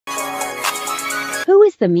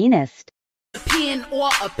the meanest? Pen or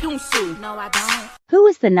a pencil? No, I don't. Who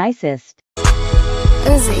is the nicest?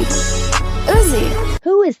 Uzi. Uzi.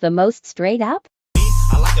 Who is the most straight up?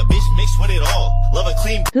 I like a bitch mixed with it all. Love a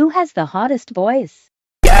clean. Who has the hottest voice?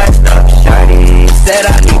 Gassed up, shawty, said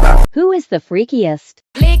I need my. Who is the freakiest?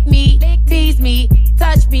 Lick me, tease me,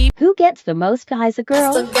 touch me. Who gets the most guys a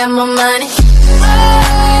girl? Still got my money.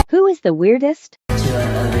 Who is the weirdest?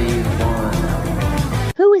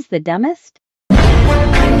 Who is the dumbest?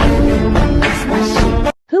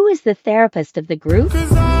 Who is the therapist of the group?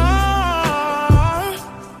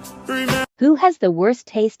 Who has the worst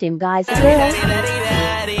taste in guys and girls?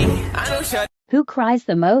 Who cries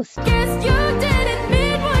the most?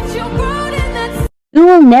 Who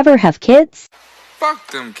will never have kids? Fuck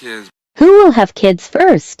them kids. Who will have kids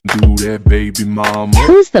first? Do that, baby mama.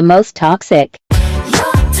 Who's the most toxic?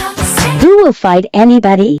 Who will fight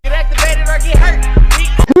anybody?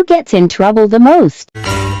 Who gets in trouble the most?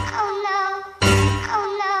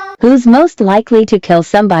 Who's most likely to kill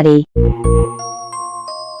somebody?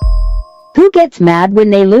 Who gets mad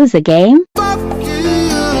when they lose a game?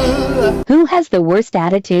 Who has the worst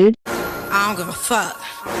attitude? I don't give a fuck.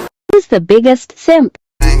 Who's the biggest simp?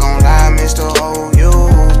 Ain't gon' lie, Mr. O.U.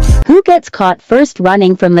 Who gets caught first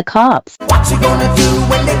running from the cops? What you gonna do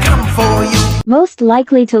when they come for you? Most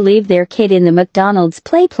likely to leave their kid in the McDonald's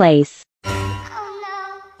play place.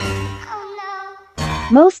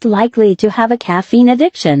 Most likely to have a caffeine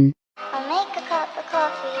addiction. I'll make a cup of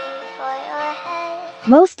coffee for your head.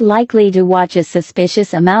 Most likely to watch a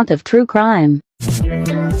suspicious amount of true crime.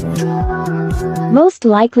 Most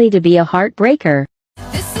likely to be a heartbreaker.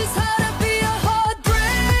 This is how to be a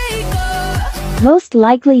heartbreaker. Most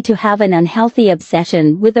likely to have an unhealthy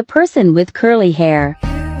obsession with a person with curly hair.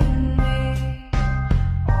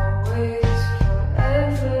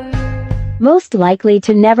 Most likely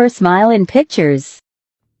to never smile in pictures.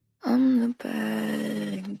 I'm the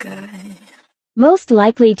bad guy. Most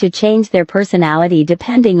likely to change their personality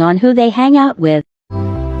depending on who they hang out with.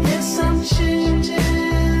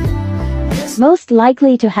 Most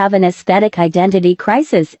likely to have an aesthetic identity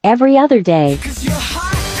crisis every other day. Cause you're hot.